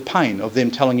go through the pain of them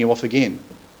telling you off again.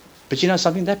 But you know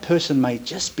something? That person may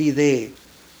just be there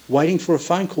waiting for a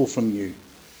phone call from you.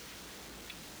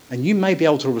 And you may be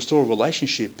able to restore a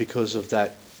relationship because of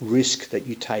that risk that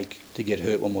you take to get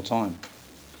hurt one more time.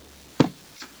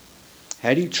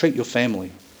 How do you treat your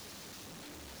family?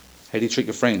 How do you treat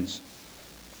your friends?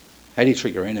 How do you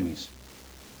treat your enemies?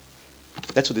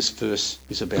 That's what this verse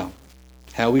is about.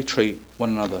 How we treat one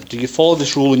another. Do you follow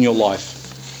this rule in your life?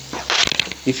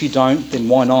 If you don't, then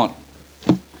why not?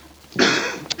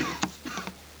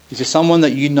 Is there someone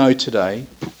that you know today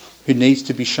who needs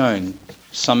to be shown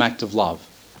some act of love?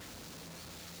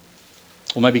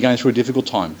 Or maybe going through a difficult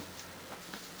time?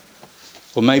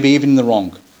 Or maybe even in the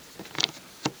wrong?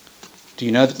 Do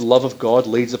you know that the love of God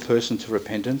leads a person to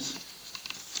repentance?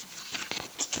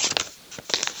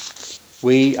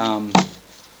 We are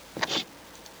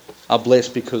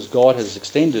blessed because God has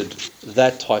extended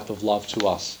that type of love to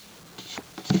us.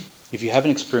 If you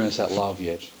haven't experienced that love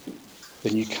yet,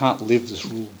 then you can't live this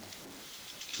rule.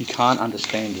 You can't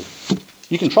understand it.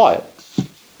 You can try it,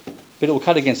 but it will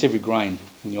cut against every grain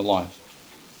in your life.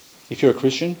 If you're a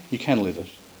Christian, you can live it.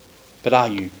 But are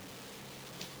you?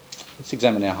 Let's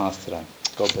examine our hearts today.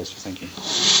 God bless you. Thank you.